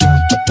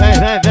Vem,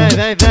 vem, vem,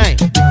 vem, vem.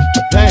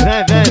 Vem,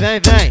 vem, vem, vem,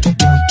 vem.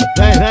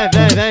 Vem, vem,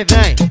 vem, vem,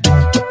 vem.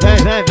 Vem,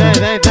 vem, vem,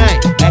 vem,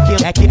 vem.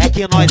 É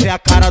que nós é a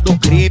cara do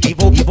crime,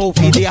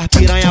 envolvido e as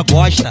piranha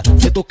gosta.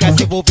 Se tu quer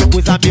se envolver com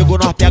os amigos,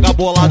 nós pega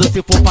bolado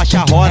se for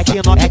faixa rosa.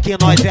 É que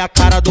nós é a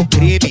cara do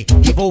crime,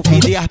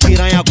 envolvido e as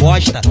piranha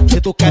gosta.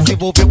 Se tu quer se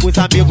envolver com os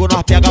amigos,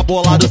 nós pega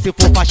bolado se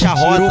for faixa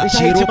rosa.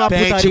 Tira o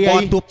pente,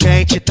 bota o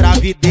pente,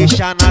 trava e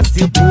deixa na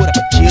cintura.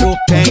 Tira o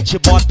pente,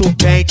 bota o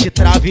pente,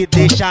 trava e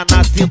deixa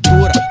na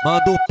cintura.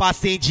 Manda o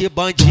passinho de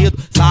bandido,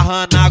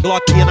 sarrando a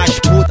Glock nas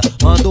putas.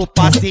 Manda o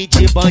passinho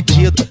de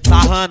bandido,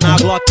 sarrando a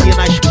Glock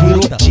nas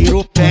putas. Tira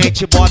o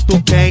pente, bota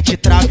o pente,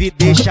 trava e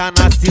deixa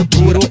na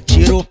cintura.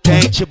 Tira o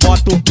pente,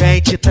 bota o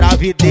pente,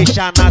 trava e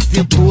deixa na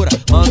cintura.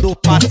 Manda o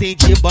passinho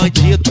de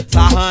bandido,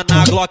 sarrando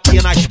a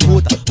Glock nas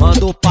putas.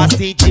 Manda o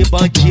passinho de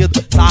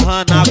bandido,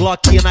 sarrando a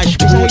Glock nas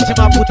putas. Deixa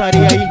ritmar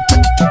putaria aí.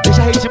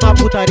 Deixa ritmar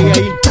putaria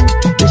aí.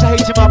 Deixa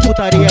ritmar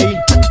putaria aí.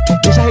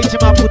 Deixa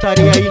ritmar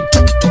putaria aí.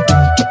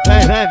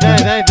 Vem, vem, vem,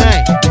 vem,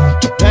 vem.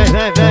 Vem,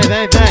 vem, vem,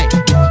 vem, vem.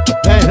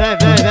 Vem, vem,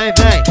 vem, vem,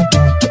 vem.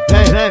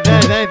 Vem, vem,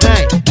 vem, vem,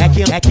 vem.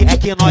 É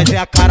que nós é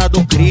a cara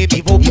do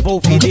crime,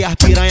 envolvido e as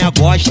piranha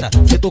gosta.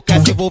 Se tu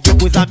quer se envolver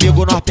com os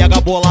amigos, nós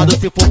pega bolado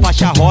se for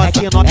faixa rosa.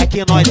 É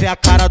que nós é a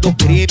cara do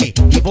crime,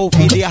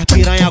 envolvido e as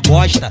piranha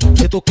gosta.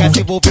 Se tu quer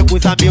se envolver com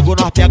os amigos,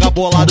 nós pega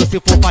bolado se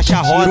for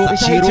faixa rosa.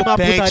 Tira o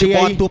pente,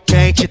 bota o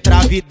pente,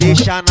 trava e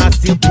deixa na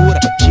cintura.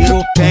 Tira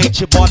o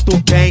pente, bota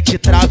o pente,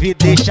 trava e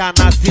deixa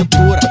na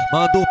cintura.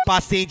 Manda o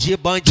passinho de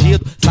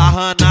bandido,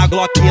 sarrando a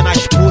Glock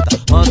nas putas.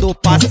 Manda o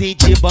passinho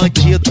de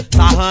bandido,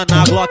 sarrando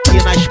a Glock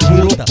nas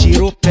putas.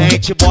 Tira o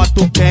pente,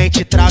 bota o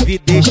pente, trava e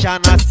deixa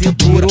na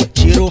cintura.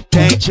 Tira o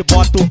pente,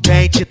 bota o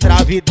pente,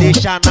 trava e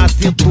deixa na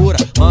cintura.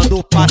 Manda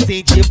o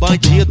passinho de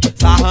bandido,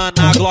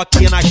 sarrando a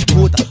Glock nas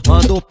putas.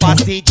 Manda o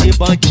passinho de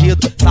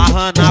bandido,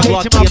 sarrando a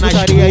Glock nas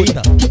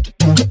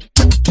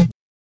putas.